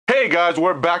guys,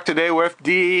 we're back today with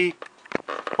the...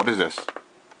 What is this?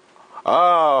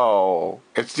 Oh,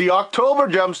 it's the October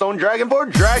gemstone dragon for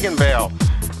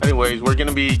DragonVale. Anyways, we're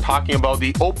gonna be talking about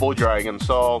the Opal dragon.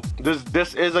 So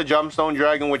this is a gemstone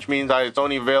dragon, which means that it's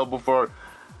only available for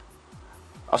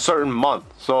a certain month.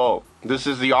 So this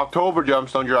is the October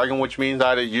gemstone dragon, which means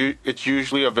that it's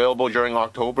usually available during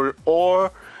October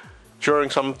or during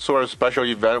some sort of special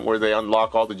event where they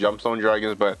unlock all the gemstone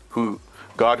dragons, but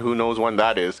God knows when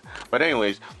that is. But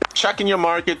anyways, check in your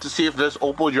market to see if this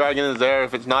Opal dragon is there.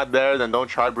 If it's not there, then don't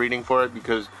try breeding for it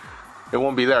because it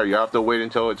won't be there. You have to wait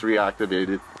until it's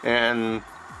reactivated. And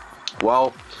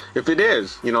well, if it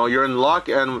is, you know, you're in luck,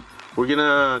 and we're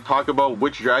gonna talk about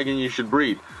which dragon you should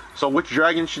breed. So which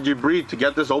dragon should you breed to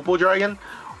get this Opal dragon?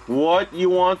 What you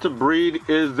want to breed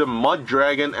is the mud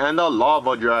dragon and the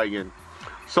lava dragon.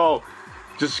 So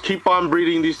just keep on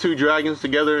breeding these two dragons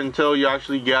together until you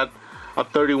actually get a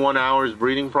 31 hours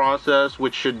breeding process,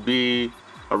 which should be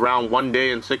around 1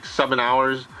 day and 6-7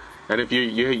 hours. And if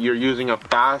you're using a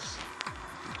fast,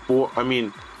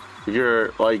 if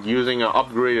you're like using an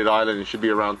upgraded island, it should be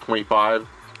around 25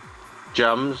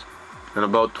 gems and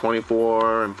about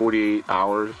 24 and 48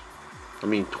 hours.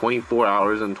 24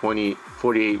 hours and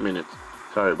 48 minutes.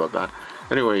 Sorry about that.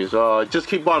 Anyways, just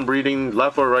keep on breeding.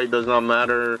 Left or right does not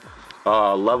matter.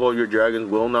 Level of your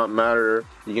dragons will not matter.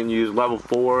 You can use level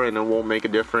 4 and it won't make a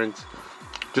difference.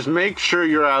 Just make sure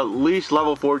you're at least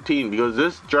level 14, because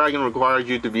this dragon requires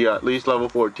you to be at least level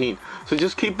 14. So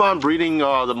just keep on breeding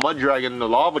the mud dragon, the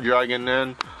lava dragon,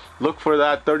 and look for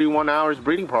that 31 hours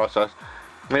breeding process.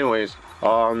 Anyways,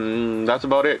 that's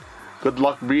about it. Good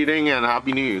luck breeding and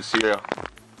Happy New Year. See ya.